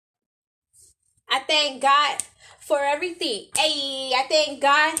I thank God for everything. Hey, I thank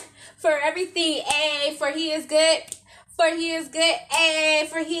God for everything. Hey, for He is good. For He is good. Hey,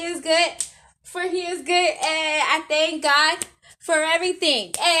 for He is good. For He is good. Hey, I thank God for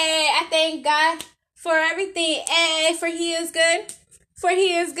everything. Hey, I thank God for everything. Hey, for He is good. For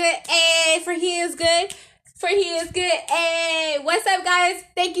He is good. Hey, for He is good. For He is good. Hey, what's up, guys?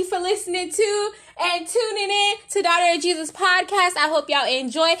 Thank you for listening to and tuning in to Daughter of Jesus podcast. I hope y'all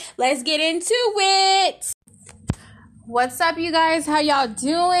enjoy. Let's get into it. What's up, you guys? How y'all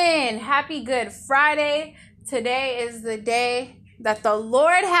doing? Happy Good Friday. Today is the day that the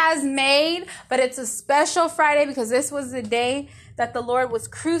Lord has made, but it's a special Friday because this was the day that the Lord was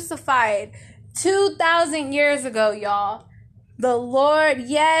crucified 2,000 years ago, y'all. The Lord,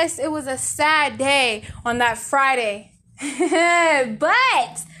 yes, it was a sad day on that Friday,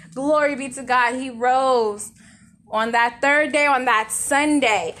 but glory be to God, He rose on that third day, on that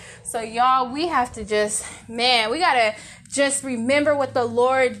Sunday. So y'all, we have to we gotta just remember what the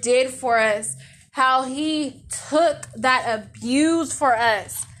Lord did for us, how He took that abuse for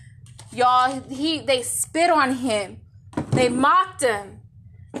us. Y'all, they spit on Him, they mocked Him,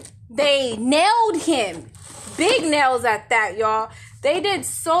 they nailed Him. Big nails at that, y'all. They did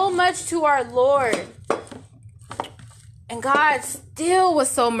so much to our Lord. And God still was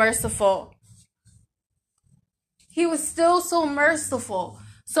so merciful. He was still so merciful,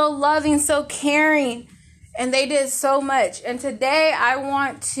 so loving, so caring. And they did so much. And today I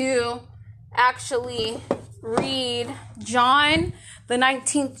want to actually read John, the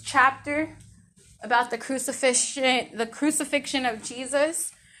 19th chapter, about the crucifixion of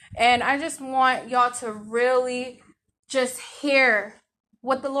Jesus. And I just want y'all to really just hear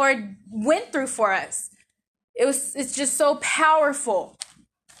what the Lord went through for us. It's just so powerful.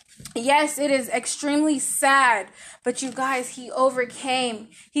 Yes, it is extremely sad, but you guys, He overcame.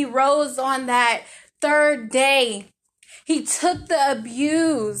 He rose on that third day. He took the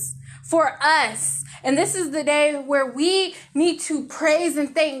abuse for us. And this is the day where we need to praise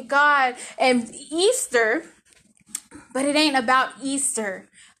and thank God. And Easter, but it ain't about Easter.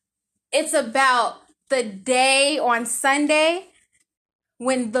 It's about the day on Sunday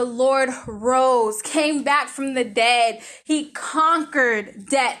when the Lord rose, came back from the dead. He conquered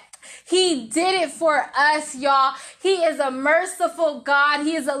death. He did it for us, y'all. He is a merciful God.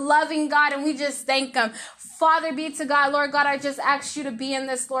 He is a loving God, and we just thank Him. Father be to God. Lord God, I just ask You to be in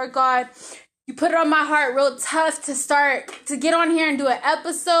this, Lord God. You put it on my heart real tough to get on here and do an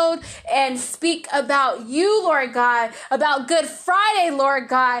episode and speak about You, Lord God, about Good Friday, Lord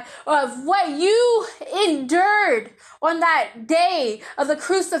God, of what You endured on that day of the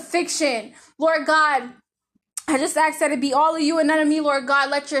crucifixion. Lord God, I just ask that it be all of You and none of me, Lord God.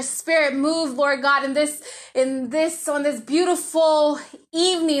 Let Your Spirit move, Lord God, on this beautiful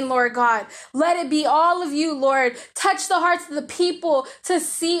evening, Lord God. Let it be all of You, Lord. Touch the hearts of the people to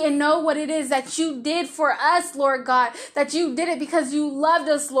see and know what it is that You did for us, Lord God. That You did it because You loved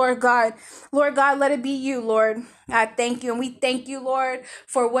us, Lord God. Lord God, let it be You, Lord. I thank You, and we thank You, Lord,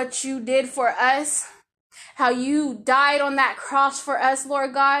 for what You did for us. How You died on that cross for us,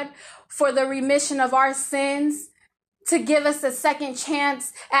 Lord God, for the remission of our sins, to give us a second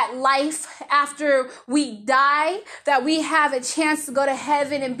chance at life after we die, that we have a chance to go to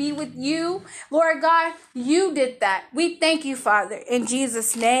heaven and be with You. Lord God, You did that. We thank You, Father, in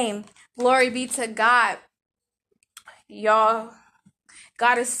Jesus' name. Glory be to God. Y'all,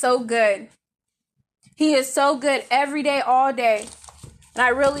 God is so good. He is so good every day, all day. And I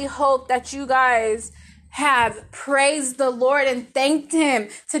really hope that you guys have praised the Lord and thanked Him.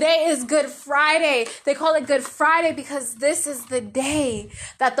 Today is Good Friday. They call it Good Friday because this is the day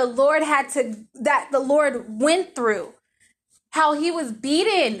that the Lord went through. How He was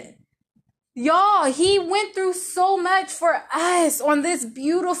beaten. Y'all, He went through so much for us on this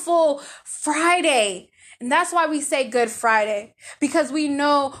beautiful Friday. And that's why we say Good Friday, because we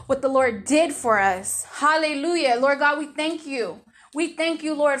know what the Lord did for us. Hallelujah. Lord God, we thank You. We thank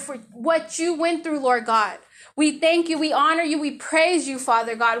You, Lord, for what You went through, Lord God. We thank You. We honor You. We praise You,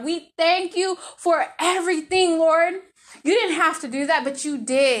 Father God. We thank You for everything, Lord. You didn't have to do that, but You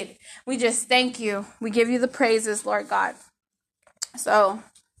did. We just thank You. We give You the praises, Lord God. So,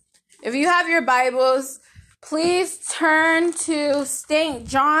 if you have your Bibles, please turn to St.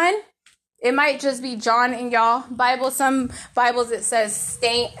 John. It might just be John in y'all Bible. Some Bibles it says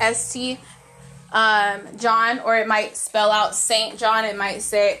St. S-T. John, or it might spell out Saint John. It might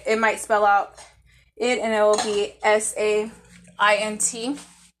spell out it, and it will be S-A-I-N-T.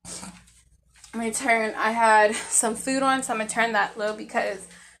 I had some food on, so I'm gonna turn that low because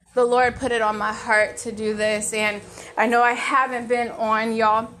the Lord put it on my heart to do this, and I know I haven't been on,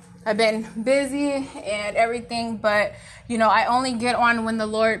 y'all, I've been busy and everything, but I only get on when the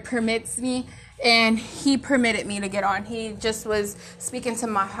Lord permits me, and he permitted me to get on. He just was speaking to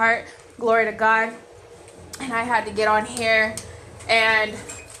my heart. Glory to God. And I had to get on here, and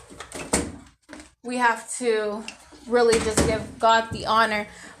we have to really just give God the honor.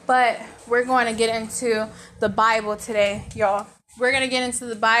 But we're going to get into the Bible today, y'all. We're going to get into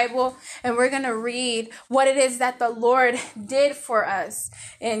the Bible, and we're going to read what it is that the Lord did for us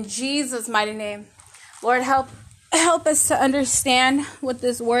in Jesus' mighty name. Lord, help us to understand what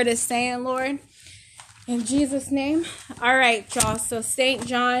this word is saying, Lord, in Jesus' name. All right, y'all. So St.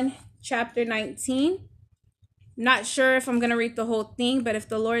 John chapter 19. Not sure if I'm going to read the whole thing, but if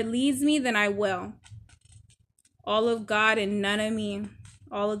the Lord leads me, then I will. All of God and none of me.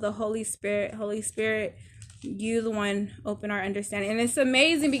 All of the Holy Spirit. Holy Spirit, you the one, open our understanding. And it's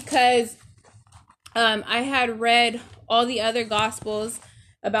amazing because I had read all the other Gospels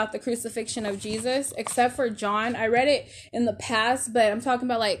about the crucifixion of Jesus, except for John. I read it in the past, but I'm talking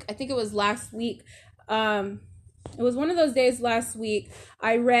about, I think it was last week. It was one of those days last week.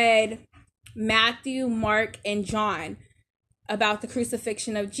 I read Matthew, Mark, and John about the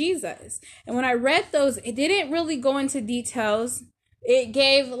crucifixion of Jesus. And when I read those, it didn't really go into details. It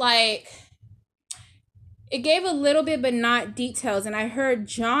gave a little bit, but not details. And I heard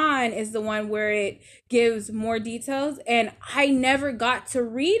John is the one where it gives more details. And I never got to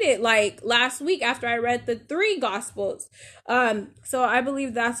read it last week after I read the 3 Gospels. So I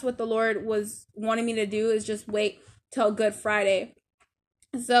believe that's what the Lord was wanting me to do, is just wait till Good Friday.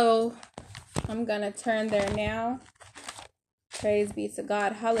 So I'm going to turn there now. Praise be to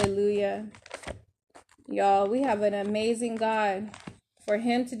God. Hallelujah. Y'all, we have an amazing God. For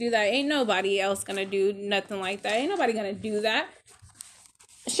him to do that, ain't nobody else going to do nothing like that. Ain't nobody going to do that.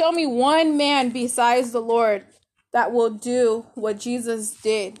 Show me one man besides the Lord that will do what Jesus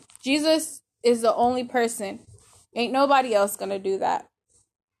did. Jesus is the only person. Ain't nobody else going to do that.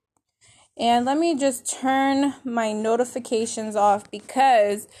 And let me just turn my notifications off,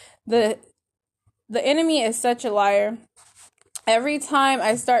 because the enemy is such a liar. Every time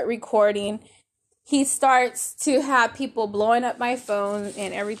I start recording, he starts to have people blowing up my phone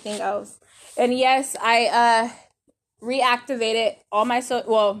and everything else. And yes, I reactivated all my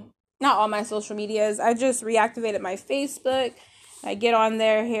not all my social medias. I just reactivated my Facebook. I get on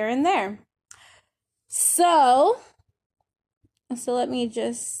there here and there. So let me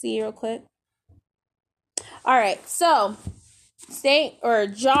just see real quick. All right. So St.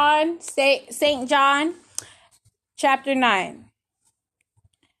 John chapter 9.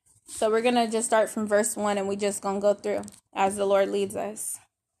 So we're going to just start from verse 1, and we just going to go through as the Lord leads us.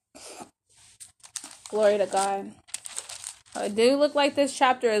 Glory to God. It do look like this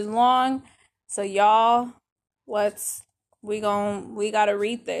chapter is long. So y'all, we got to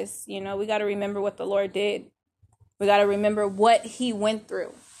read this. We got to remember what the Lord did. We got to remember what he went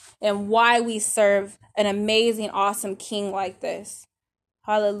through and why we serve an amazing, awesome king like this.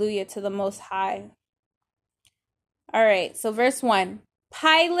 Hallelujah to the Most High. All right. So verse 1.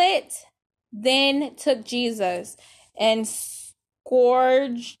 Pilate then took Jesus and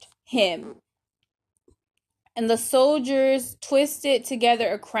scourged him. And the soldiers twisted together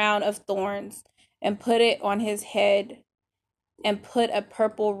a crown of thorns and put it on his head and put a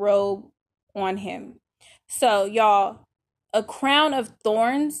purple robe on him. So, y'all, a crown of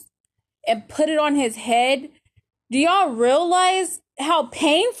thorns and put it on his head. Do y'all realize how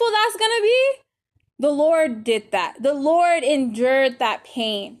painful that's going to be? The Lord did that. The Lord endured that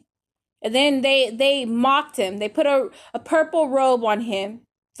pain. And then they mocked him. They put a purple robe on him.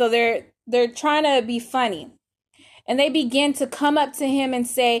 So they're trying to be funny. And they began to come up to him and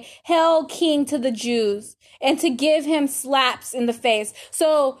say, "Hail, King to the Jews," and to give him slaps in the face.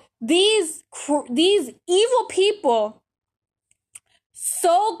 So these evil people,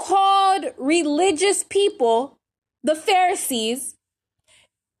 so-called religious people, the Pharisees,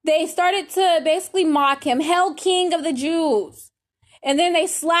 they started to basically mock him. "Hail, King of the Jews." And then they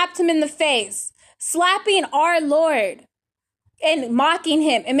slapped him in the face, slapping our Lord and mocking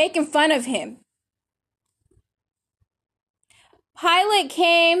him and making fun of him. Pilate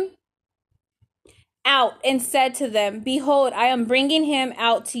came out and said to them, "Behold, I am bringing him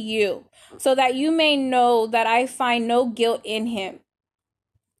out to you, so that you may know that I find no guilt in him."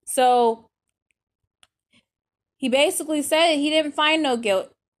 So he basically said he didn't find no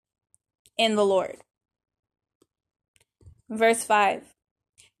guilt in the Lord. Verse 5.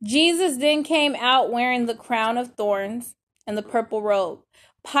 Jesus then came out wearing the crown of thorns and the purple robe.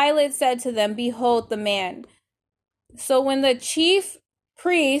 Pilate said to them, "Behold the man." So when the chief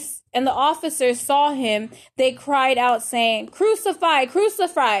priests and the officers saw him, they cried out, saying, "Crucify,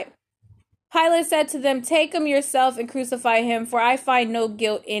 crucify." Pilate said to them, "Take him yourself and crucify him, for I find no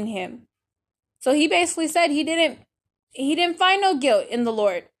guilt in him." So he basically said he didn't find no guilt in the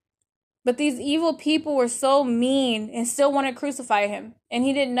Lord. But these evil people were so mean and still wanted to crucify him. And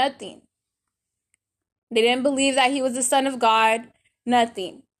he did nothing. They didn't believe that he was the Son of God.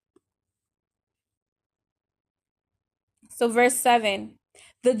 Nothing. So verse 7.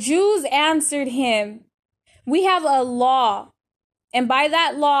 The Jews answered him, "We have a law, and by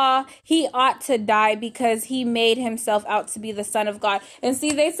that law he ought to die because he made himself out to be the Son of God." And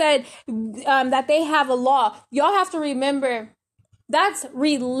see, they said that they have a law. Y'all have to remember, that's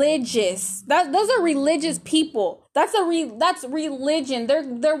religious. Those are religious people. That's religion.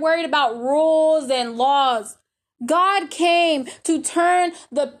 They're worried about rules and laws. God came to turn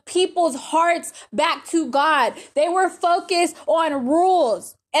the people's hearts back to God. They were focused on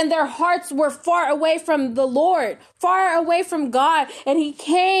rules, and their hearts were far away from the Lord, far away from God. And he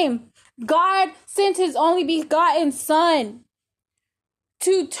came. God sent his only begotten Son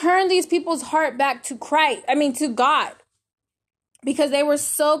to turn these people's heart back to to God. Because they were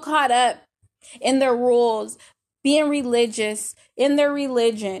so caught up in their rules, being religious, in their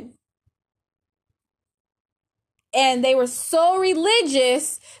religion. And they were so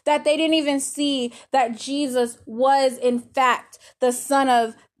religious that they didn't even see that Jesus was in fact the Son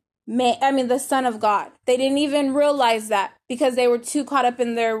of Man, the Son of God. They didn't even realize that because they were too caught up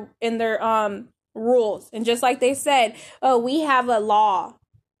in their rules. And just like they said, "Oh, we have a law."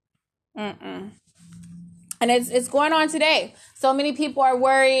 And it's going on today. So many people are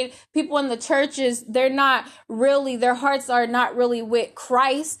worried. People in the churches, their hearts are not really with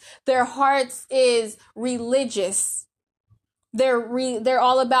Christ. Their hearts is religious. They're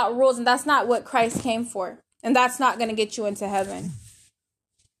all about rules, and that's not what Christ came for. And that's not going to get you into heaven.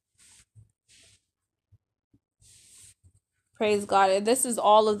 Praise God. This is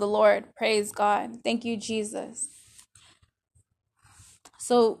all of the Lord. Praise God. Thank you, Jesus.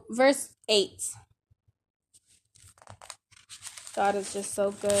 So verse 8. God is just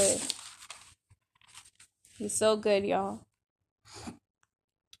so good. He's so good, y'all.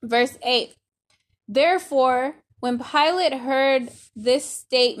 Verse 8. Therefore, when Pilate heard this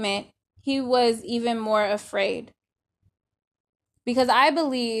statement, he was even more afraid. Because I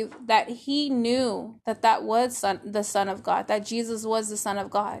believe that he knew that was the Son of God, that Jesus was the Son of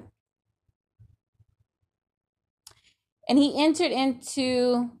God. And he entered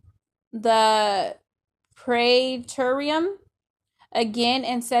into the praetorium again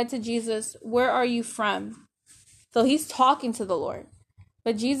and said to Jesus, "Where are you from?" So he's talking to the Lord.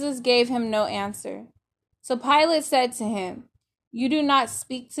 But Jesus gave him no answer. So Pilate said to him, "You do not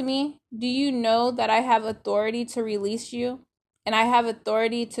speak to me? Do you know that I have authority to release you, and I have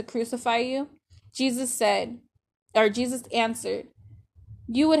authority to crucify you?" Jesus answered,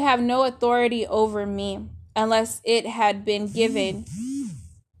 "You would have no authority over me unless it had been given."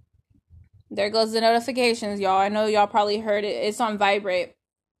 There goes the notifications, y'all. I know y'all probably heard it. It's on vibrate.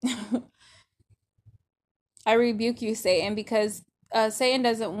 I rebuke you, Satan, because Satan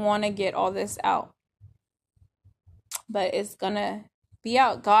doesn't want to get all this out. But it's going to be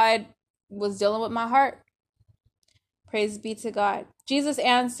out. God was dealing with my heart. Praise be to God. Jesus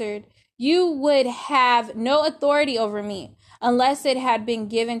answered, "You would have no authority over me unless it had been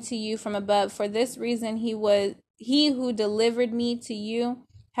given to you from above. For this reason, he who delivered me to you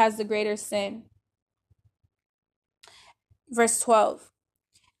has the greater sin." Verse 12.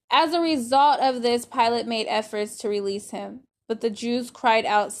 As a result of this, Pilate made efforts to release him. But the Jews cried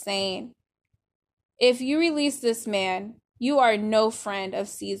out, saying, "If you release this man, you are no friend of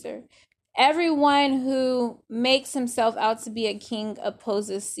Caesar. Everyone who makes himself out to be a king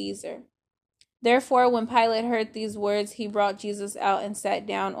opposes Caesar." Therefore, when Pilate heard these words, he brought Jesus out and sat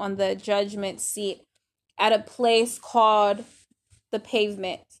down on the judgment seat at a place called the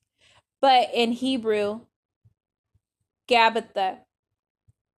Pavement, but in Hebrew, Gabbatha.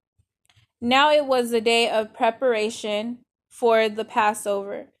 Now it was the day of preparation for the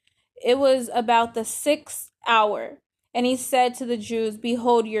Passover. It was about the 6th hour, and he said to the Jews,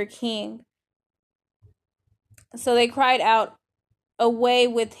 "Behold your king." So they cried out, away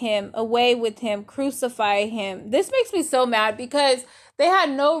with him, crucify him." This makes me so mad because they had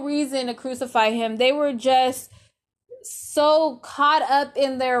no reason to crucify him. They were just so caught up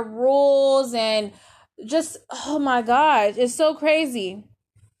in their rules and just, oh my God, it's so crazy.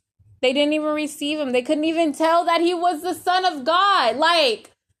 They didn't even receive him. They couldn't even tell that he was the Son of God.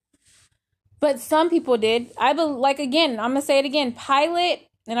 But some people did. Again, I'm going to say it again. Pilate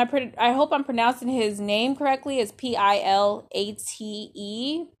and I hope I'm pronouncing his name correctly, is Pilate.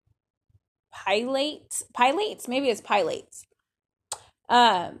 Pilates, maybe it's Pilates.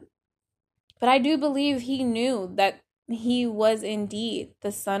 But I do believe he knew that he was indeed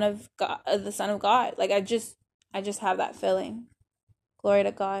the Son of God. Like I just have that feeling. Glory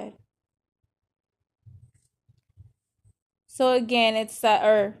to God. So again, it's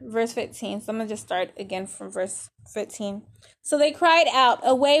verse 15. So I'm going to just start again from verse 15. So they cried out,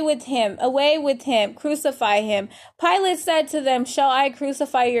 "Away with him, away with him, crucify him." Pilate said to them, "Shall I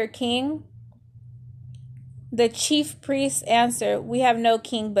crucify your king?" The chief priests answered, "We have no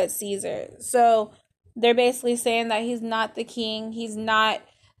king but Caesar." So they're basically saying that he's not the king. He's not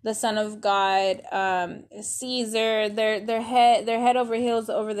the Son of God. Caesar, they're head over heels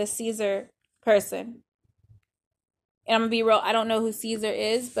over the Caesar person. And I'm going to be real, I don't know who Caesar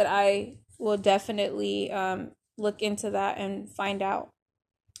is, but I will definitely look into that and find out.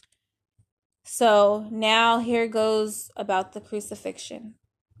 So now here goes about the crucifixion.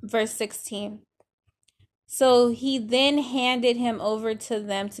 Verse 16. So he then handed him over to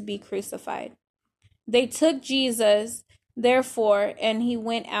them to be crucified. They took Jesus, therefore, and he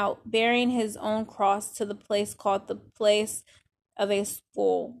went out, bearing his own cross to the place called the place of a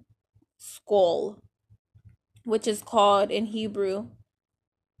skull, which is called in Hebrew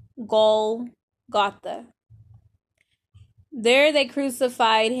Golgotha. There they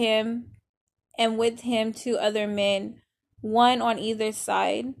crucified him, and with him 2 other men, one on either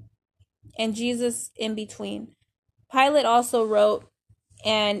side, and Jesus in between. Pilate also wrote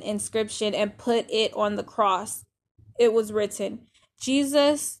an inscription and put it on the cross. It was written,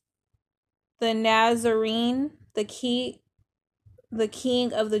 "Jesus the Nazarene, the King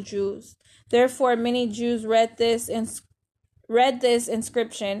of the Jews." Therefore many Jews read this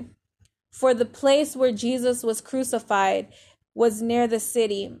inscription, for the place where Jesus was crucified was near the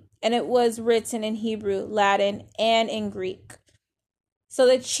city, and it was written in Hebrew, Latin, and in Greek. So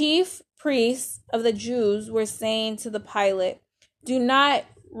the chief priests of the Jews were saying to the Pilate, do not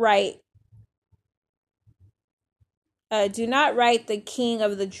write the King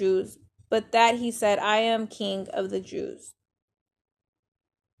of the Jews, but that he said, "I am King of the Jews."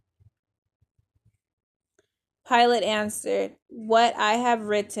 Pilate answered, "What I have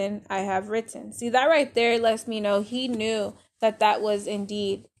written, I have written." See, that right there lets me know he knew that that was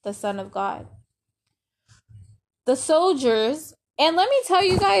indeed the Son of God. The soldiers, and let me tell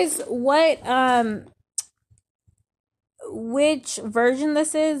you guys which version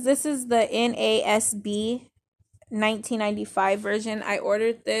this is. This is the NASB 1995 version. I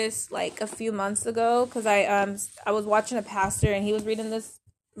ordered this like a few months ago because I was watching a pastor and he was reading this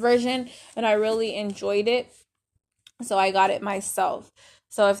version and I really enjoyed it. So I got it myself.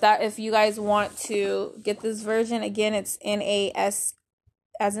 So if you guys want to get this version, again, it's NAS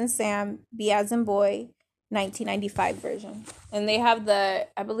as in Sam, B as in boy, 1995 version. And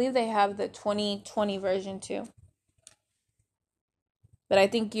I believe they have the 2020 version too. But I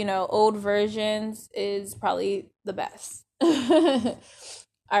think, old versions is probably the best.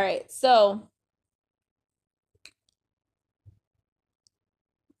 All right, so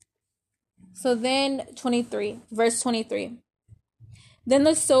then verse 23. Then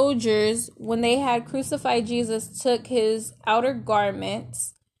the soldiers, when they had crucified Jesus, took his outer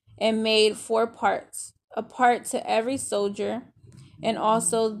garments and made 4 parts, a part to every soldier, and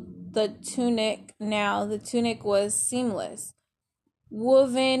also the tunic. Now the tunic was seamless,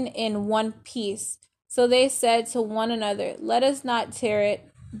 woven in one piece. So they said to one another, "Let us not tear it,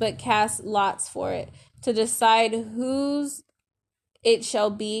 but cast lots for it, to decide whose it shall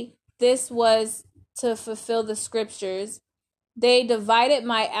be." This was to fulfill the scriptures. They divided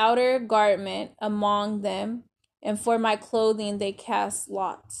my outer garment among them, and for my clothing they cast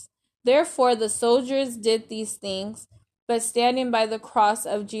lots. Therefore the soldiers did these things, but standing by the cross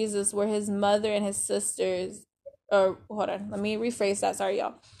of Jesus were his mother and his sisters. Hold on, let me rephrase that. Sorry,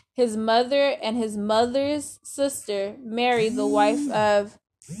 y'all. His mother and his mother's sister, Mary, the wife of...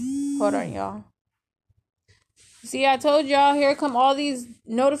 Hold on, y'all. See, I told y'all, here come all these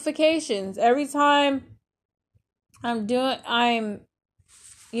notifications. Every time I'm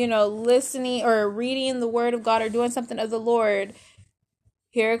listening or reading the word of God or doing something of the Lord,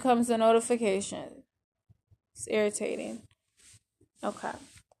 here comes the notification. It's irritating. Okay.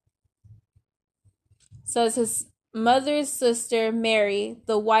 So it's his mother's sister, Mary,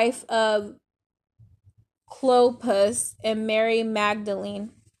 the wife of Clopas, and Mary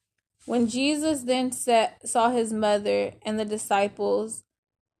Magdalene. When Jesus then saw his mother and the disciple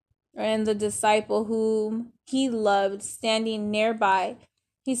whom he loved standing nearby,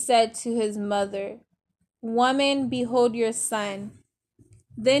 he said to his mother, "Woman, behold your son."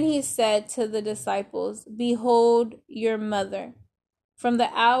 Then he said to the disciples, "Behold your mother." From the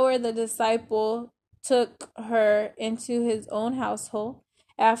hour the disciple took her into his own household.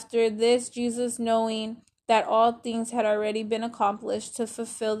 After this, Jesus, knowing that all things had already been accomplished to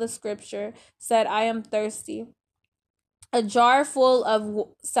fulfill the scripture, said, "I am thirsty." A jar full of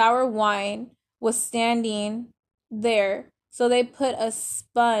sour wine was standing there, so they put a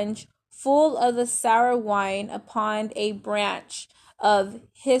sponge full of the sour wine upon a branch of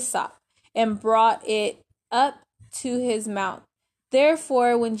hyssop and brought it up to his mouth.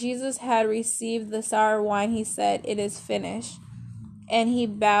 Therefore, when Jesus had received the sour wine, he said, "It is finished." And he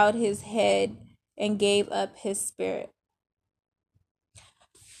bowed his head and gave up his spirit.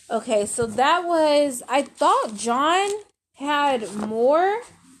 Okay, so that was, I thought John had more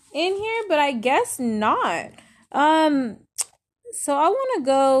in here, but I guess not. So I want to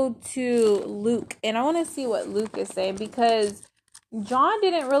go to Luke, and I want to see what Luke is saying, because John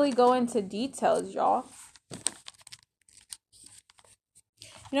didn't really go into details, y'all.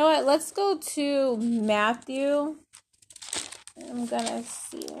 You know what? Let's go to Matthew. I'm gonna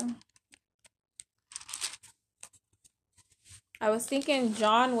see. I was thinking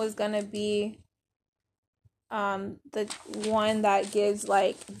John was gonna be the one that gives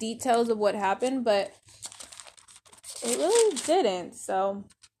like details of what happened, but it really didn't. So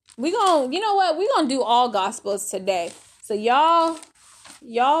we gonna, you know what? We gonna do all gospels today. So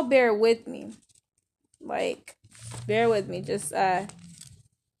y'all bear with me. Like, bear with me. Just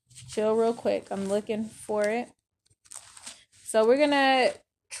chill real quick. I'm looking for it. So we're gonna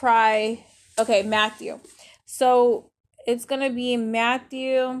try, okay, Matthew. So it's gonna be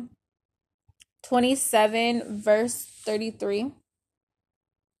Matthew 27 verse 33.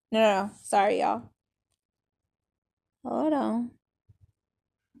 No, sorry, y'all. Hold on.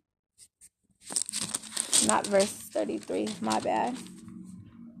 Not verse 33, my bad.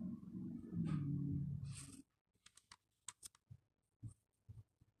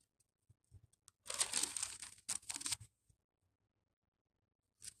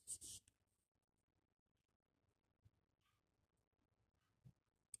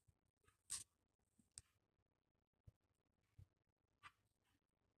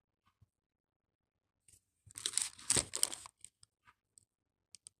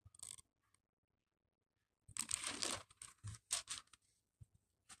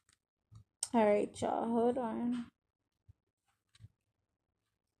 All right, y'all, hold on.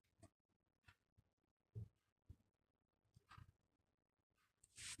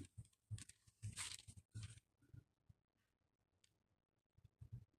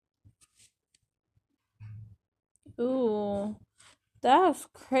 Ooh, that's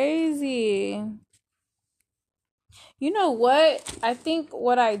crazy. You know what? I think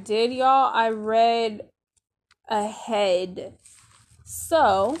what I did, y'all, I read ahead.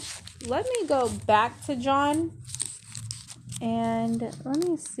 So, let me go back to John and let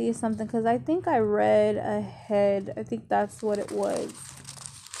me see something, because I think I read ahead. I think that's what it was.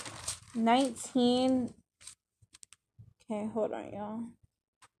 19. Okay, hold on, y'all.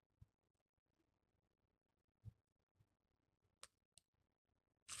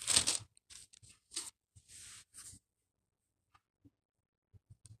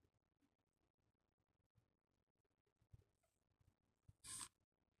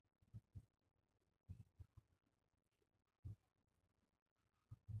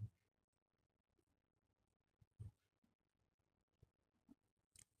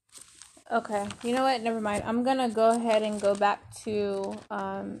 Okay, you know what? Never mind. I'm gonna go ahead and go back to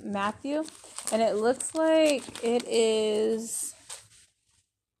Matthew, and it looks like it is.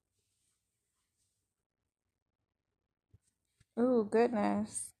 Oh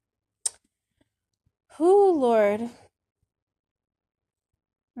goodness. Oh Lord.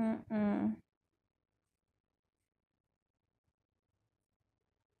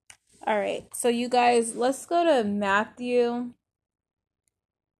 All right, so you guys, let's go to Matthew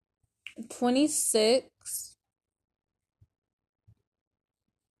 26.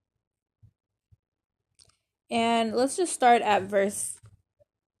 And let's just start at verse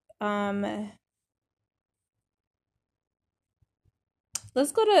let's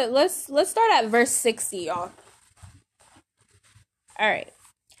start at verse 60, y'all. All right.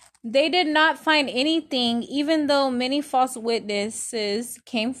 They did not find anything, even though many false witnesses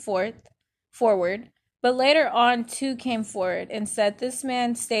came forward. But later on, two came forward and said, "This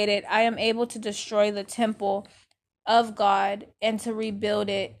man stated, I am able to destroy the temple of God and to rebuild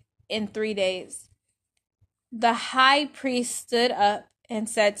it in 3 days." The high priest stood up and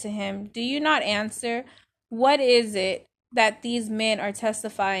said to him, "Do you not answer? What is it that these men are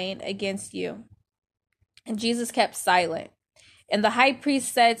testifying against you?" And Jesus kept silent. And the high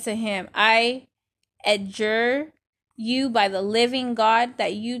priest said to him, I adjure you by the living God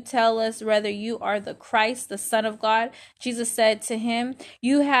that you tell us whether you are the Christ, the Son of God. Jesus said to him,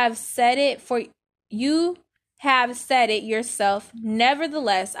 you have said it yourself.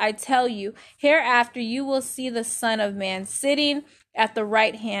 Nevertheless, I tell you, hereafter you will see the Son of Man sitting at the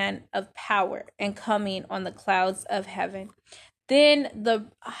right hand of power and coming on the clouds of heaven. Then the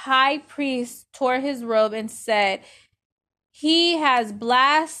high priest tore his robe and said, he has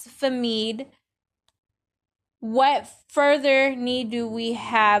blasphemed. What further need do we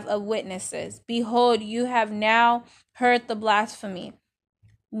have of witnesses? Behold, you have now heard the blasphemy.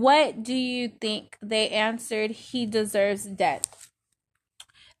 What do you think? They answered, he deserves death.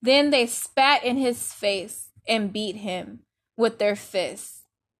 Then they spat in his face and beat him with their fists.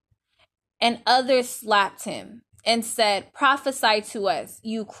 And others slapped him and said, prophesy to us,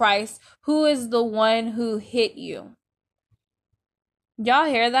 you Christ, who is the one who hit you? Y'all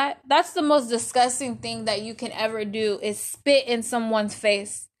hear that? That's the most disgusting thing that you can ever do, is spit in someone's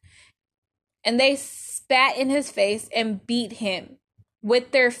face. And they spat in his face and beat him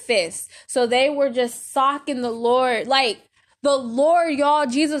with their fists. So they were just socking the Lord. Like, the Lord, y'all,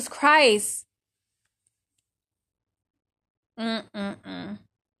 Jesus Christ. Mm-mm-mm.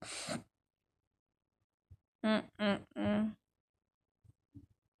 Mm-mm-mm.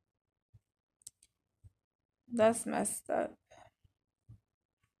 That's messed up.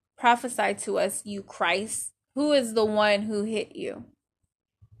 Prophesy to us, you Christ. Who is the one who hit you?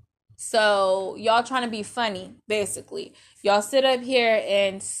 So y'all trying to be funny, basically. Y'all sit up here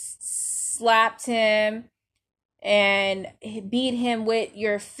and slapped him and beat him with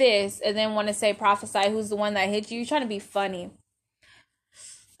your fist and then want to say prophesy who's the one that hit you. You're trying to be funny.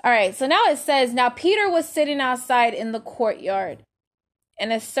 All right, so now it says, now Peter was sitting outside in the courtyard,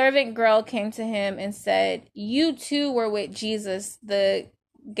 and a servant girl came to him and said, you too were with Jesus, the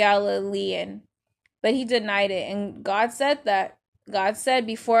Galilean. But he denied it, and God said that. God said,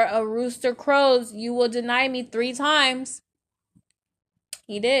 before a rooster crows, you will deny me 3 times.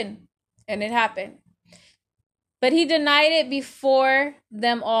 He did, and it happened. But he denied it before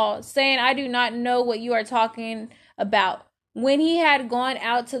them all, saying, I do not know what you are talking about. When he had gone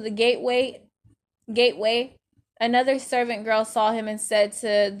out to the gateway, another servant girl saw him and said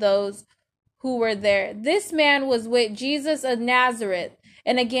to those who were there, this man was with Jesus of Nazareth.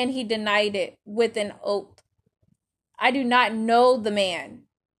 And again he denied it with an oath. I do not know the man.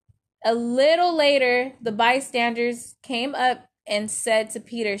 A little later, the bystanders came up and said to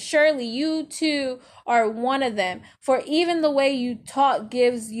Peter, surely you too are one of them, for even the way you talk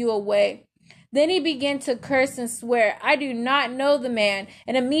gives you away. Then he began to curse and swear, I do not know the man.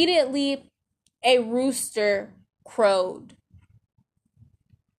 And immediately a rooster crowed.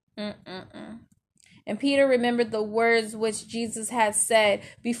 And Peter remembered the words which Jesus had said,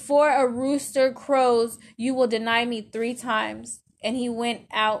 before a rooster crows, you will deny me 3 times. And he went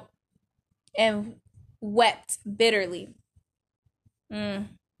out and wept bitterly.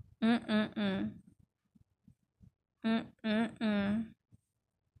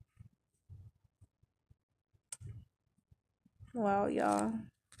 Wow, y'all.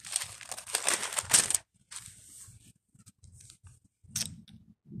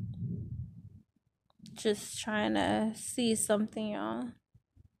 Just trying to see something, y'all.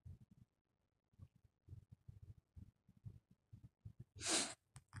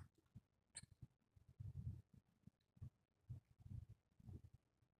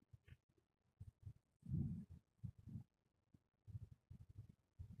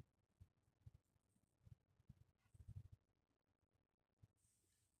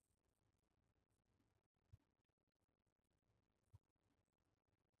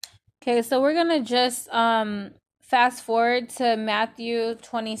 Okay, so we're gonna just fast forward to Matthew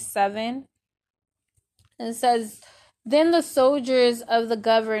 27. And it says, then the soldiers of the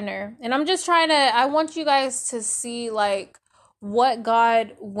governor, and I'm just I want you guys to see like what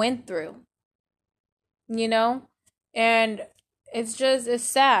God went through, you know? And it's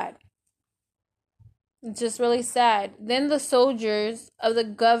sad. It's just really sad. Then the soldiers of the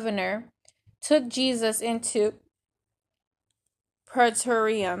governor took Jesus into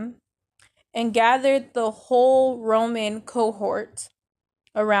Praetorium and gathered the whole Roman cohort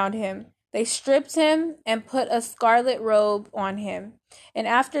around him. They stripped him and put a scarlet robe on him. And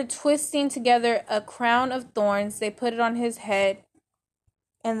after twisting together a crown of thorns, they put it on his head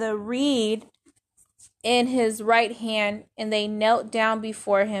and the reed in his right hand. And they knelt down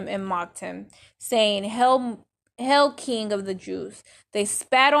before him and mocked him, saying, Hail, King of the Jews. They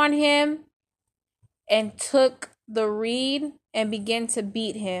spat on him and took the reed and began to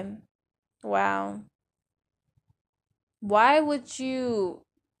beat him. Wow. Why would you?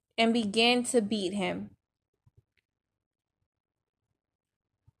 And begin to beat him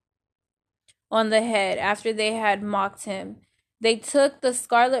on the head after they had mocked him. They took the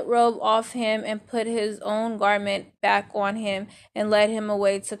scarlet robe off him and put his own garment back on him and led him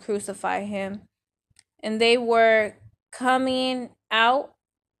away to crucify him. And they were coming out,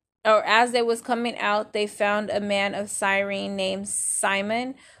 or as they was coming out, they found a man of Cyrene named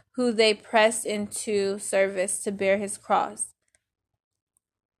Simon, who they pressed into service to bear his cross.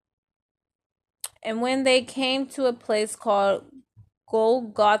 And when they came to a place called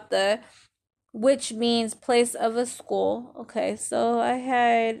Golgotha, which means place of a skull. Okay, so I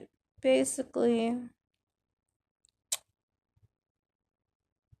had basically...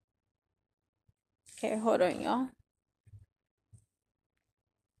 Okay, hold on, y'all.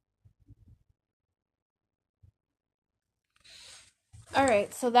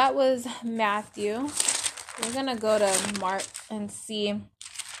 Alright, so that was Matthew. We're gonna go to Mark and see.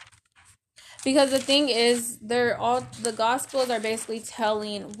 Because the thing is, the Gospels are basically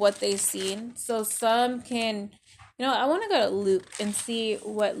telling what they've seen. So some can, I want to go to Luke and see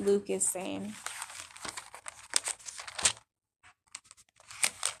what Luke is saying.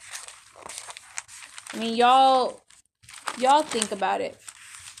 I mean, y'all think about it.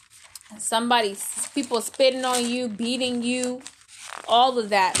 People spitting on you, beating you, all of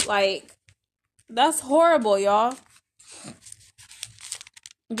that. Like, that's horrible, y'all.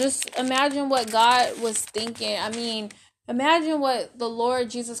 Just imagine what God was thinking. I mean, imagine what the Lord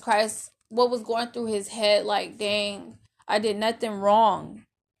Jesus Christ, what was going through his head. Like, dang, I did nothing wrong.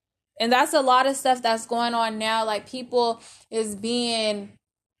 And that's a lot of stuff that's going on now. Like, people is being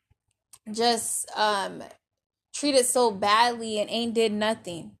just treated so badly and ain't did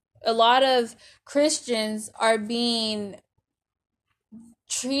nothing. A lot of Christians are being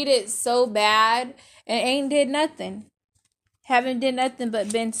treated so bad and ain't did nothing. Haven't did nothing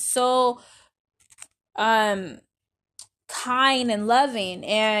but been so kind and loving,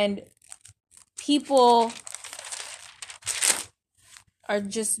 and people are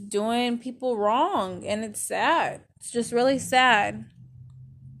just doing people wrong, and it's sad. It's just really sad.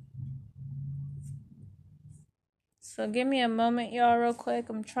 So give me a moment, y'all, real quick.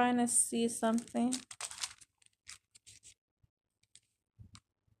 I'm trying to see something.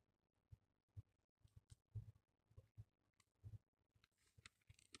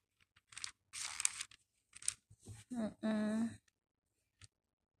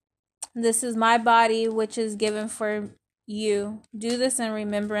 This is my body, which is given for you. Do this in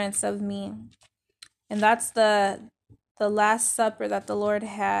remembrance of me. And that's the Last Supper that the Lord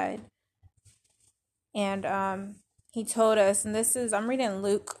had. And he told us, and this is, I'm reading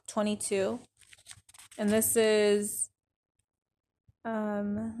Luke 22. And this is,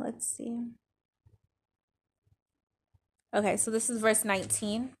 let's see. Okay, so this is verse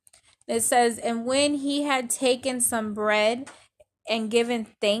 19. It says, and when he had taken some bread and given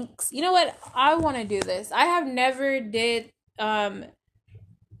thanks. You know what? I want to do this. I have never did the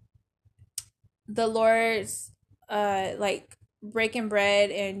Lord's like breaking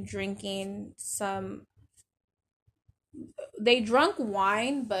bread and drinking some. They drunk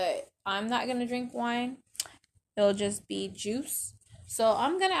wine, but I'm not gonna drink wine. It'll just be juice. So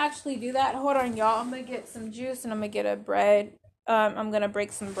I'm gonna actually do that. Hold on, y'all. I'm gonna get some juice and I'm gonna get a bread. I'm gonna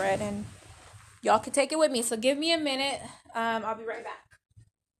break some bread and y'all can take it with me. So give me a minute. I'll be right back.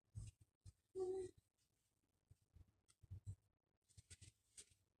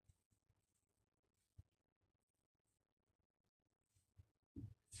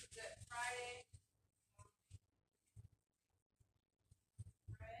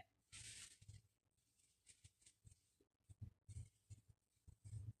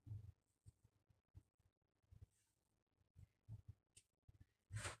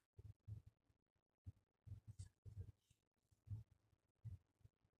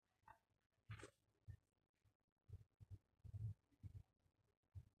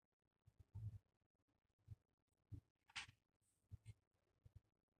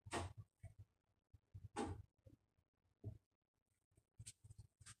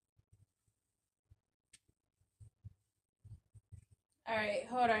 All right,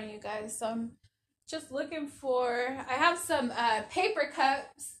 hold on, you guys. So I'm just looking for. I have some paper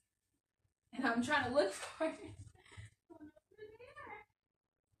cups, and I'm trying to look for it.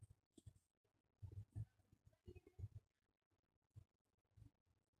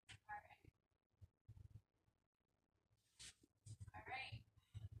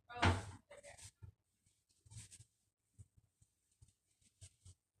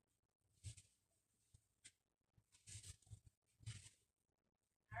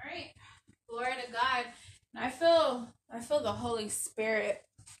 All right, glory to God. And I feel I feel the Holy Spirit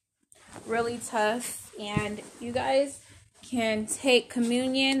really tough. And you guys can take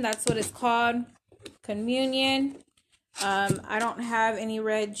communion. That's what it's called. Communion. I don't have any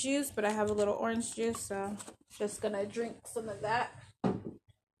red juice, but I have a little orange juice, so just gonna drink some of that.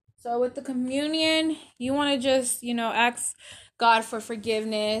 So with the communion, you want to just, ask God for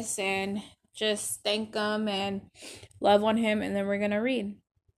forgiveness and just thank him and love on him, and then we're gonna read.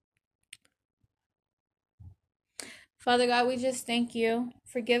 Father God, we just thank you.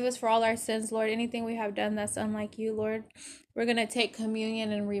 Forgive us for all our sins, Lord. Anything we have done that's unlike you, Lord. We're going to take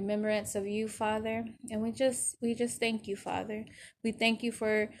communion in remembrance of you, Father. And we just thank you, Father. We thank you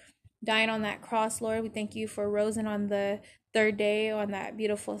for dying on that cross, Lord. We thank you for rising on the third day on that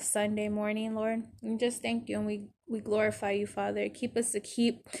beautiful Sunday morning, Lord. We just thank you, and we glorify you, Father.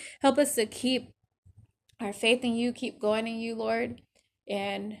 Help us to keep our faith in you, keep going in you, Lord.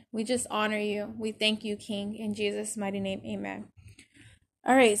 And we just honor you. We thank you, King. In Jesus' mighty name, amen.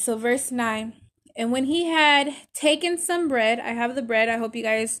 All right, so verse 9. And when he had taken some bread, I have the bread. I hope you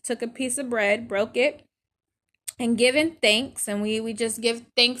guys took a piece of bread, broke it, and given thanks. And we just give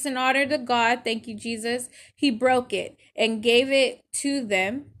thanks and honor to God. Thank you, Jesus. He broke it and gave it to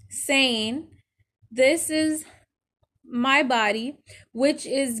them, saying, "This is my body, which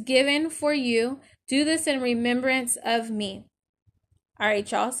is given for you. Do this in remembrance of me." All right,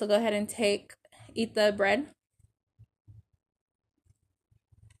 y'all. So go ahead and eat the bread.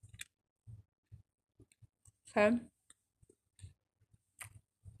 Okay.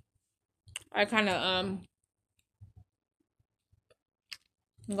 I kind of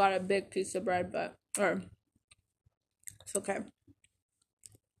got a big piece of bread, or it's okay.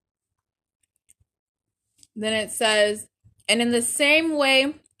 Then it says, and in the same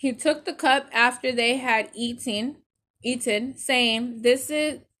way, he took the cup after they had eaten, saying,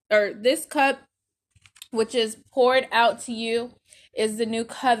 this cup which is poured out to you is the new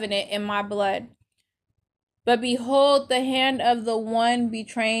covenant in my blood. But behold, the hand of the one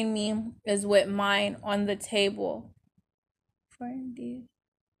betraying me is with mine on the table. For indeed.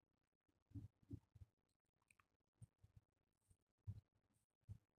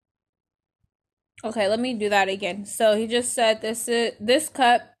 Okay, let me do that again. So he just said this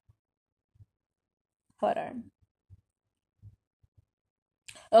cup. Hold on.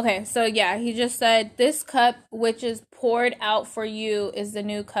 Okay, so yeah, he just said, this cup which is poured out for you is the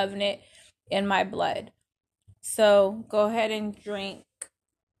new covenant in my blood. So go ahead and drink.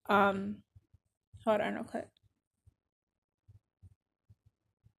 Hold on, okay.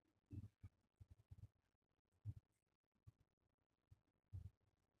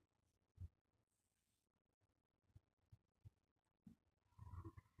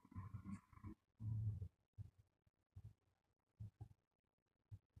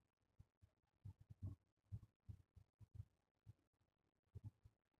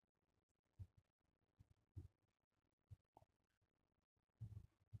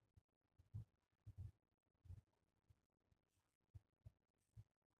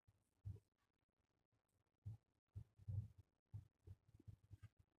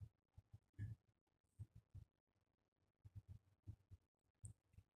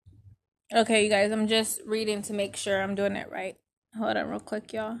 Okay, you guys, I'm just reading to make sure I'm doing it right. Hold on real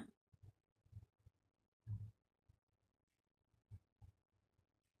quick, y'all.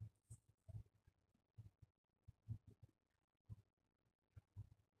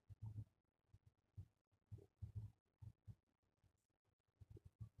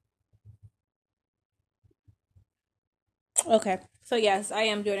 Okay, so yes, I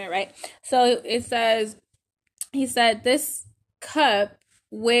am doing it right. So it says, he said, this cup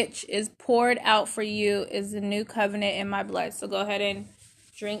which is poured out for you is the new covenant in my blood. So go ahead and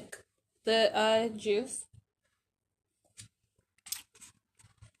drink the juice.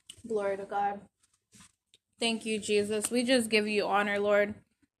 Glory to God. Thank you, Jesus. We just give you honor, Lord.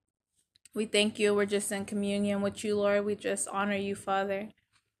 We thank you. We're just in communion with you, Lord. We just honor you, Father.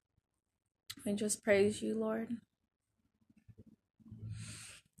 We just praise you, Lord.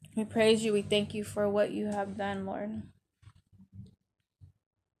 We praise you. We thank you for what you have done, Lord.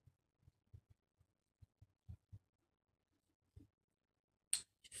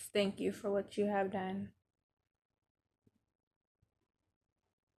 Just thank you for what you have done.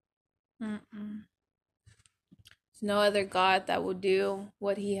 There's no other God that will do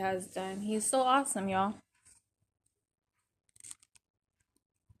what he has done. He's so awesome, y'all.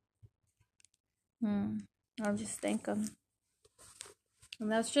 I'll just thank him.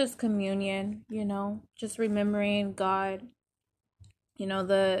 And that's just communion, just remembering God.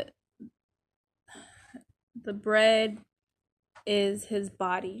 The bread is his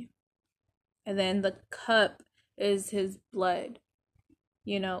body, and then the cup is his blood.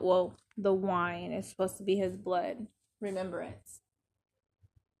 Well, the wine is supposed to be his blood. Remembrance.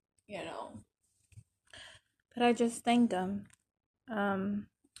 But I just thank him.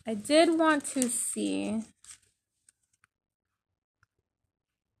 I did want to see.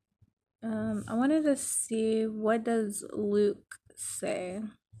 I wanted to see, what does Luke say?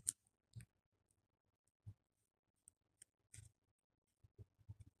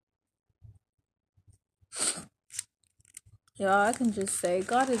 Yeah, I can just say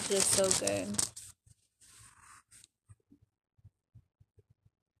God is just so good.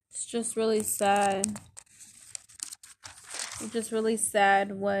 It's just really sad. It's just really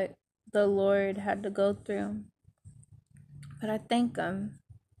sad what the Lord had to go through. But I thank him.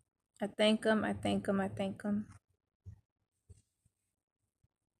 I thank him. I thank him. I thank him.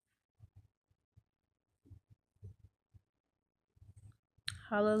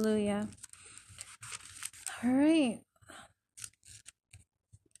 Hallelujah. All right.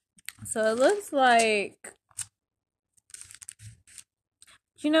 So it looks like,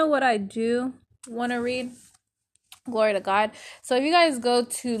 you know what I do want to read? Glory to God. So if you guys go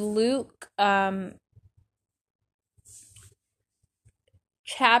to Luke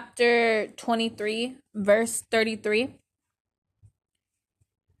chapter 23, verse 33.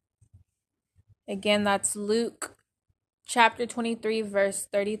 Again, that's Luke chapter 23, verse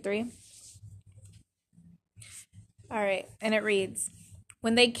 33. All right, and it reads,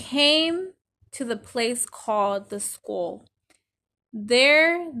 when they came to the place called the Skull,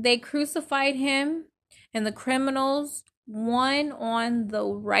 there they crucified him and the criminals, one on the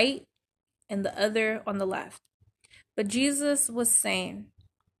right and the other on the left. But Jesus was saying,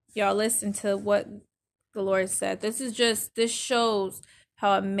 y'all listen to what the Lord said. This shows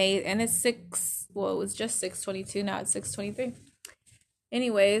how amazing, and it's it was just 6:22, now it's 6:23.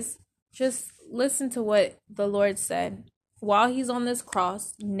 Anyways, just listen to what the Lord said. While he's on this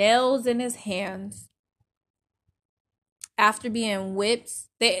cross, nails in his hands, after being whipped,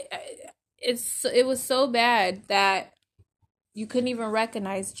 it was so bad that you couldn't even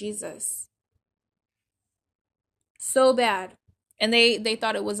recognize Jesus. So bad. And they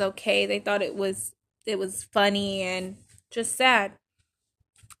thought it was okay. They thought it was funny and just sad.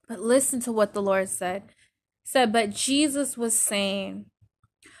 But listen to what the Lord said. But Jesus was saying,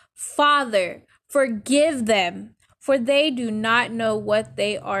 Father, forgive them, for they do not know what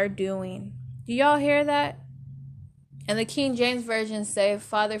they are doing. Do y'all hear that? And the King James Version say,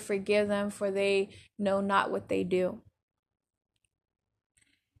 Father, forgive them, for they know not what they do.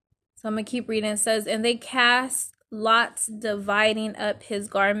 So I'm going to keep reading. It says, and they cast lots, dividing up his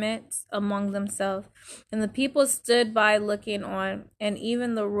garments among themselves. And the people stood by looking on, and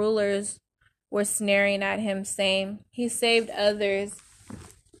even the rulers were sneering at him, saying, he saved others.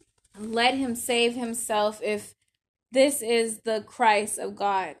 Let him save himself if this is the Christ of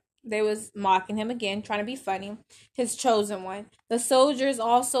God. They was mocking him again, trying to be funny, his chosen one. The soldiers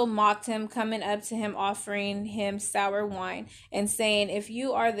also mocked him, coming up to him, offering him sour wine, and saying, if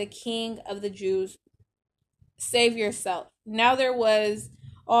you are the king of the Jews, save yourself. Now there was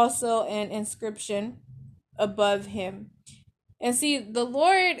also an inscription above him. And see, the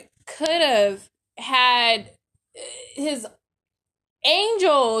Lord could have had his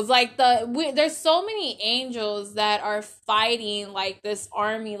angels, like there's so many angels that are fighting like this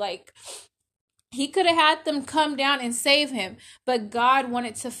army, like he could have had them come down and save him, but God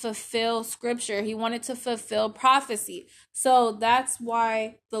wanted to fulfill scripture. He wanted to fulfill prophecy. So that's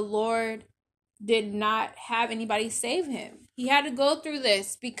why the Lord did not have anybody save him. He had to go through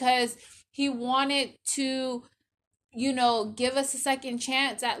this because he wanted to, give us a second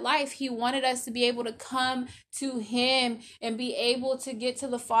chance at life. He wanted us to be able to come to him and be able to get to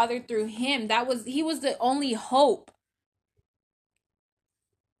the Father through him. He was the only hope.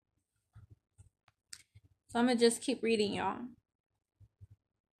 So I'm going to just keep reading, y'all.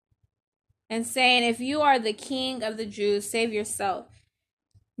 And saying, if you are the king of the Jews, save yourself.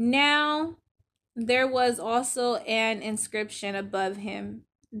 Now there was also an inscription above him.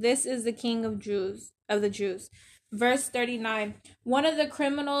 This is the king of the Jews. Verse 39, one of the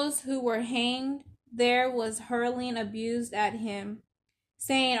criminals who were hanged there was hurling abuse at him,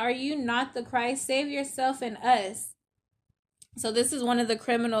 saying, are you not the Christ? Save yourself and us. So this is one of the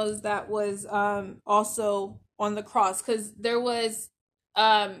criminals that was also on the cross, because there was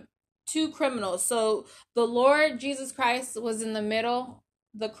two criminals. So the Lord Jesus Christ was in the middle,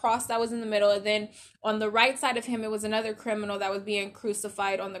 the cross that was in the middle, and then on the right side of him it was another criminal that was being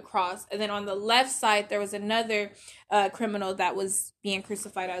crucified on the cross, and then on the left side there was another criminal that was being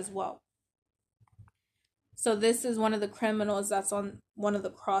crucified as well. So this is one of the criminals that's on one of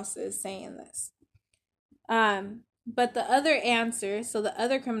the crosses saying this. But the other answer, so the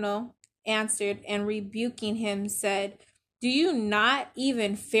other criminal answered and rebuking him said, do you not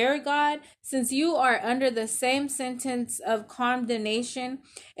even fear God, since you are under the same sentence of condemnation,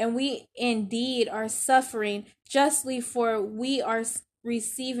 and we indeed are suffering justly, for we are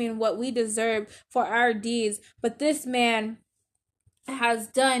receiving what we deserve for our deeds, but this man has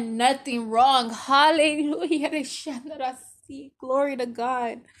done nothing wrong. Hallelujah. Glory to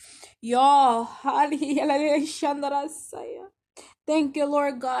God. Y'all, hallelujah. Thank you,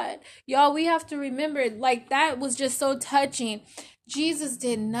 Lord God. Y'all, we have to remember, like, that was just so touching. Jesus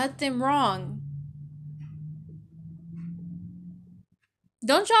did nothing wrong.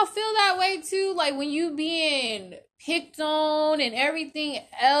 Don't y'all feel that way too? Like, when you being picked on and everything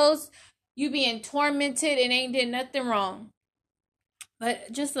else, you being tormented and ain't did nothing wrong.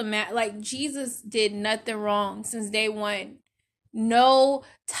 But just imagine, like, Jesus did nothing wrong since day one. No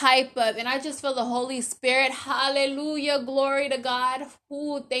type of, and I just feel the Holy Spirit. Hallelujah. Glory to God.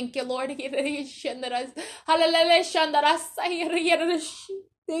 Ooh, thank you, Lord. Thank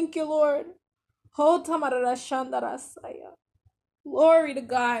you, Lord. Glory to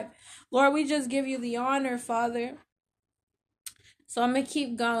God. Lord, we just give you the honor, Father. So I'm going to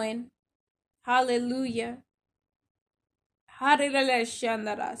keep going. Hallelujah. Hallelujah.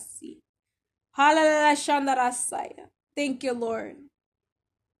 Thank you, Lord.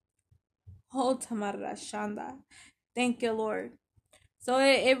 Thank you, Lord. So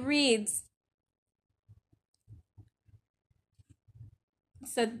it reads,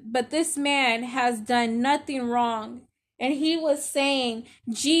 said, but this man has done nothing wrong. And he was saying,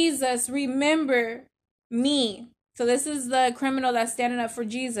 Jesus, remember me. So this is the criminal that's standing up for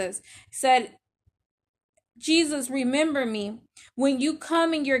Jesus. Said, Jesus, remember me when you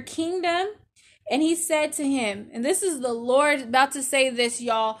come in your kingdom. And he said to him, and this is the Lord about to say this,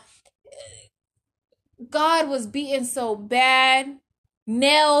 y'all. God was beaten so bad,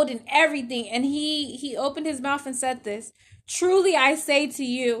 nailed and everything. And he opened his mouth and said this. Truly I say to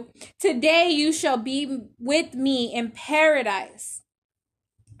you, today you shall be with me in paradise.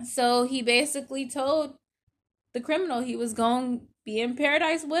 So he basically told the criminal he was going to be in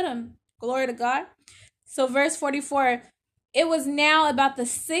paradise with him. Glory to God. So verse 44, it was now about the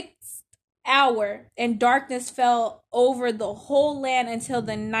 6th hour, and darkness fell over the whole land until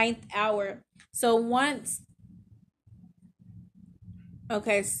the 9th hour. So once,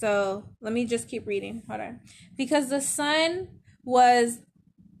 okay, so let me just keep reading. Hold on. Because the sun was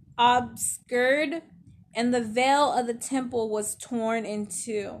obscured and the veil of the temple was torn in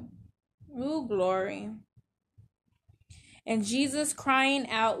two. Ooh, glory. And Jesus crying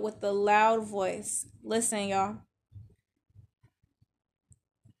out with a loud voice, listen, y'all,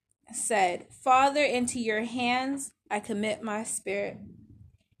 said, Father, into your hands I commit my spirit.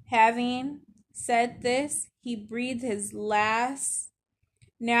 Having said this, he breathed his last.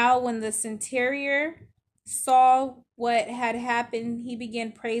 Now when the centurion saw what had happened, he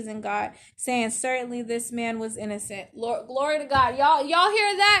began praising God, saying, certainly this man was innocent. Lord, glory to God. Y'all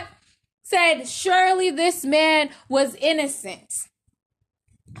hear that? Said, surely this man was innocent.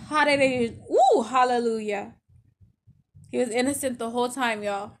 Hallelujah. Ooh, hallelujah. He was innocent the whole time,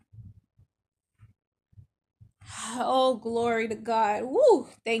 y'all. Oh, glory to God. Woo,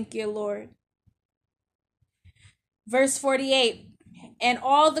 thank you, Lord. Verse 48, and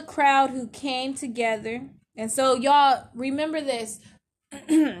all the crowd who came together. And so, y'all, remember this.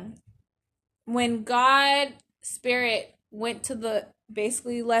 When God's spirit went to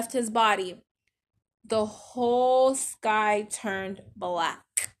basically left his body, the whole sky turned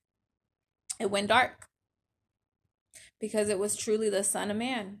black. It went dark. Because it was truly the Son of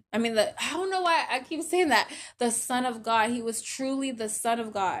Man. I mean, I don't know why I keep saying that. The Son of God. He was truly the Son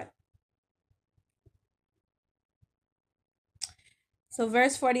of God. So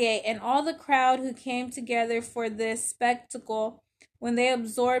verse 48, and all the crowd who came together for this spectacle, when they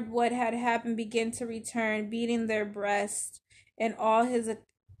absorbed what had happened, began to return, beating their breasts, and all his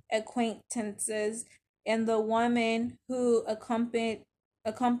acquaintances, and the woman who accompanied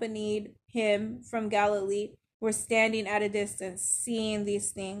him from Galilee, were standing at a distance, seeing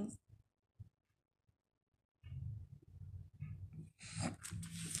these things.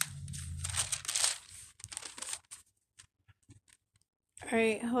 All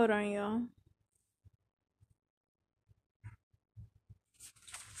right, hold on, y'all.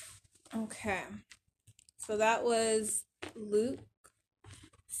 Okay, so that was Luke.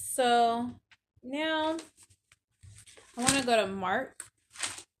 So now I want to go to Mark,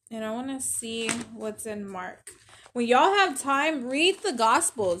 and I want to see what's in Mark. When y'all have time, read the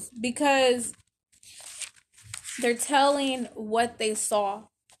Gospels, because they're telling what they saw.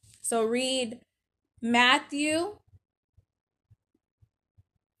 So read Matthew,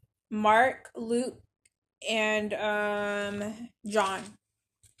 Mark, Luke, and John.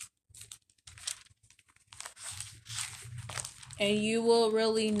 And you will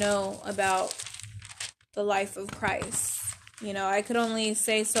really know about the life of Christ. You know, I could only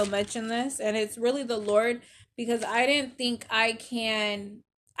say so much in this, and it's really the Lord, because I didn't think I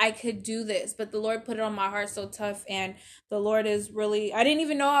could do this, but the Lord put it on my heart so tough. And the Lord is really, I didn't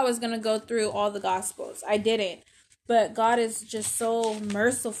even know I was going to go through all the gospels. I didn't. But God is just so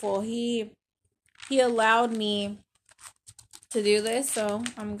merciful. He allowed me to do this, so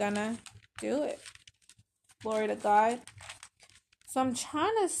I'm going to do it. Glory to God. So I'm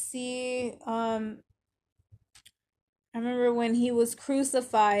trying to see, I remember when he was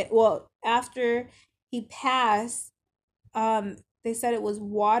crucified, well, after he passed, they said it was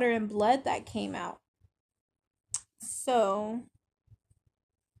water and blood that came out. So,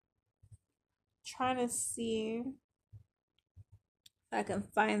 trying to see if I can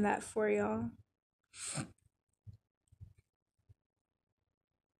find that for y'all.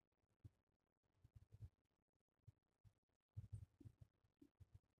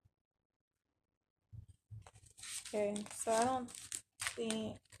 Okay, so I don't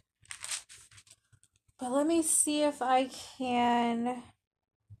think, but let me see if I can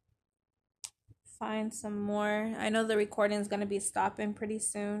find some more. I know the recording is going to be stopping pretty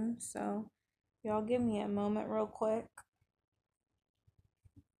soon, so y'all give me a moment real quick.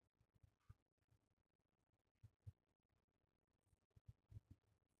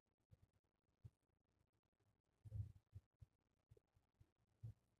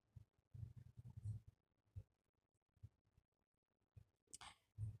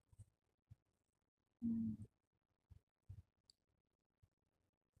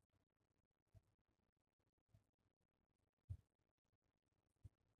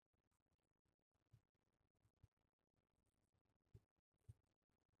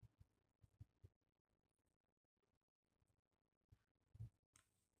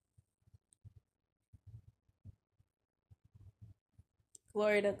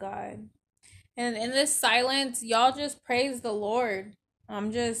 Glory to God. And in this silence, y'all just praise the Lord.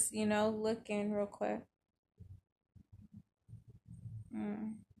 I'm just, looking real quick.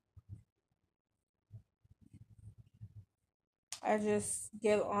 I just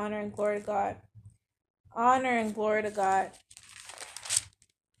give honor and glory to God. Honor and glory to God.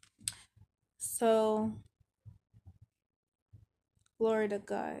 So, glory to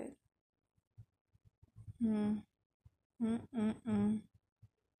God.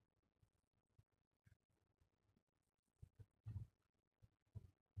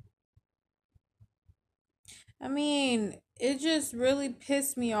 I mean, it just really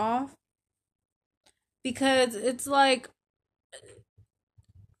pissed me off, because it's like,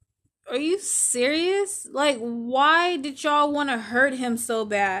 are you serious? Like, why did y'all want to hurt him so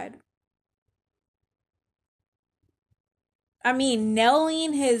bad? I mean,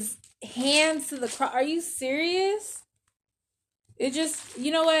 nailing his hands to the cross. Are you serious? It just,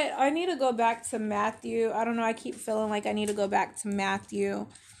 you know what? I need to go back to Matthew. I don't know. I keep feeling like I need to go back to Matthew.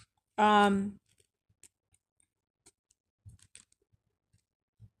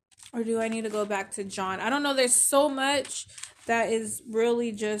 Or do I need to go back to John? I don't know. There's so much that is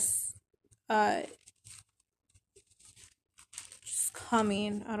really just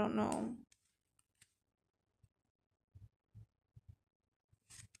coming. I don't know.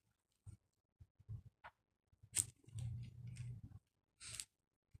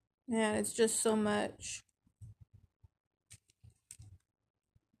 Yeah, it's just so much.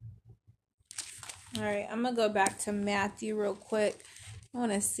 All right, I'm going to go back to Matthew real quick. I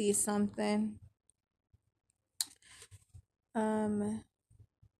want to see something.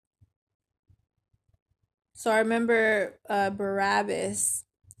 So I remember Barabbas.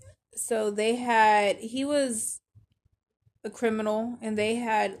 So he was a criminal, and they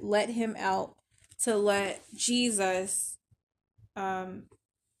had let him out to let Jesus,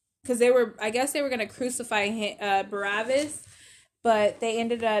 because I guess they were going to crucify Barabbas, but they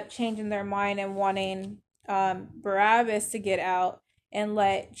ended up changing their mind and wanting Barabbas to get out and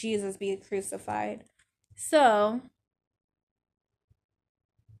let Jesus be crucified. So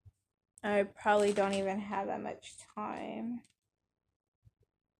I probably don't even have that much time.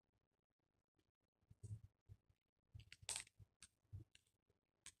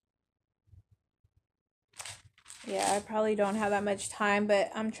 Yeah, I probably don't have that much time, but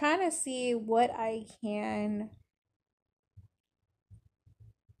I'm trying to see what I can.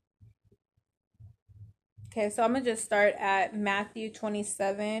 Okay, so I'm going to just start at Matthew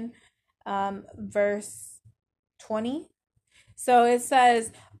 27, verse 20. So it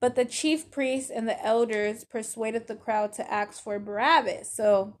says, But the chief priests and the elders persuaded the crowd to ask for Barabbas.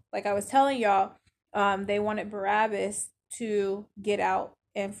 So, like I was telling y'all, they wanted Barabbas to get out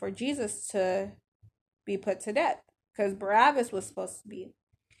and for Jesus to be put to death, because Barabbas was supposed to be.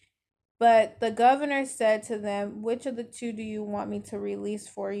 But the governor said to them, "Which of the two do you want me to release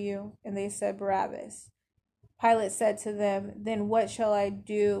for you?" And they said, "Barabbas." Pilate said to them, "Then what shall I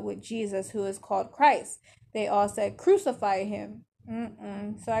do with Jesus, who is called Christ?" They all said, "Crucify him."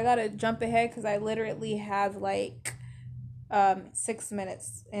 So I gotta jump ahead because I literally have like 6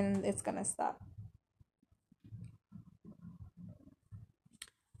 minutes and it's gonna stop.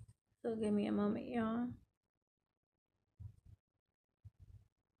 So give me a moment, y'all.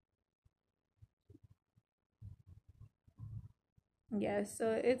 Yeah,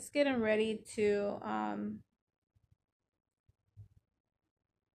 so it's getting ready to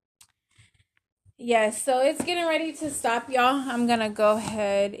so it's getting ready to stop, y'all. I'm gonna go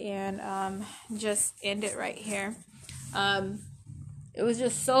ahead and just end it right here. It was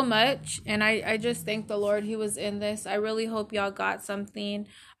just so much, and I just thank the Lord He was in this. I really hope y'all got something.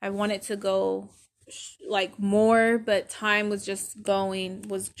 I wanted to go like more, but time was just going.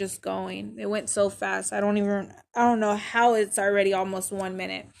 It went so fast. I don't know how it's already almost 1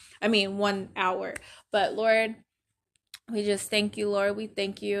 minute. 1 hour. But Lord, we just thank you, Lord. We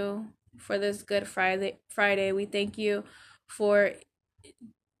thank you for this Good Friday. We thank you for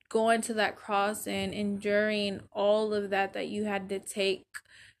going to that cross and enduring all of that you had to take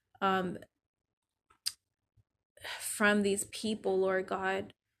from these people, Lord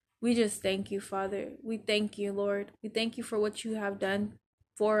God. We just thank you, Father. We thank you, Lord. We thank you for what you have done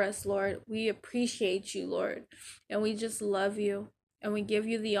for us, Lord. We appreciate you, Lord. And we just love you. And we give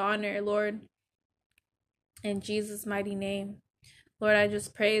you the honor, Lord. In Jesus' mighty name. Lord, I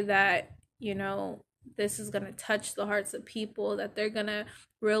just pray that, this is going to touch the hearts of people, that they're going to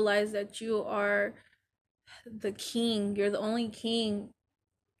realize that you are the King. You're the only King.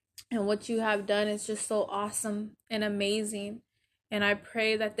 And what you have done is just so awesome and amazing. And I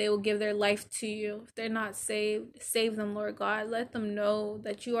pray that they will give their life to you. If they're not saved, save them, Lord God. Let them know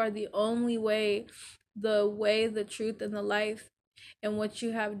that you are the only way, the truth, and the life. And what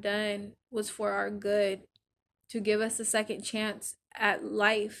you have done was for our good, to give us a second chance at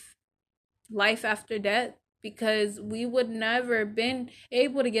life after death, because we would never been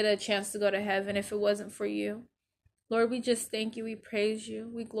able to get a chance to go to heaven if it wasn't for you. Lord, we just thank you, we praise you,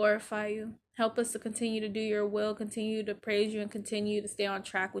 we glorify you. Help us to continue to do your will, continue to praise you, and continue to stay on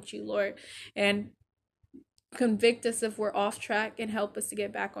track with you, Lord. And convict us if we're off track, and help us to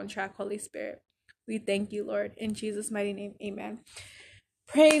get back on track, Holy Spirit. We thank you, Lord. In Jesus' mighty name, amen.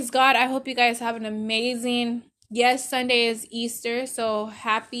 Praise God. I hope you guys have an amazing... Yes, Sunday is Easter, so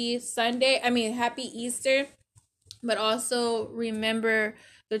happy Easter. But also remember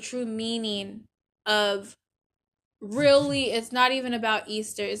the true meaning of... Really, it's not even about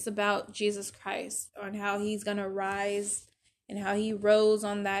Easter. It's about Jesus Christ, on how he's going to rise and how he rose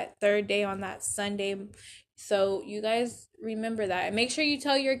on that third day, on that Sunday. So you guys remember that. And make sure you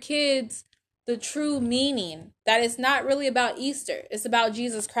tell your kids the true meaning, that it's not really about Easter. It's about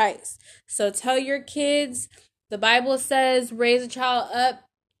Jesus Christ. So tell your kids, the Bible says, raise a child up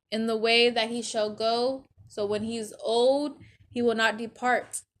in the way that he shall go. So when he's old, he will not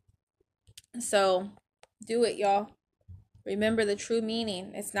depart. So do it, y'all. Remember the true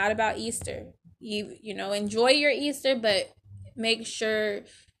meaning. It's not about Easter. You enjoy your Easter, but make sure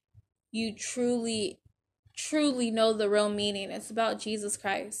you truly know the real meaning. It's about Jesus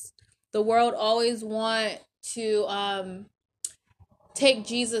Christ. The world always want to take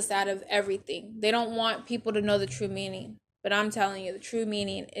Jesus out of everything. They don't want people to know the true meaning. But I'm telling you, the true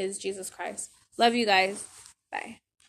meaning is Jesus Christ. Love you guys. Bye.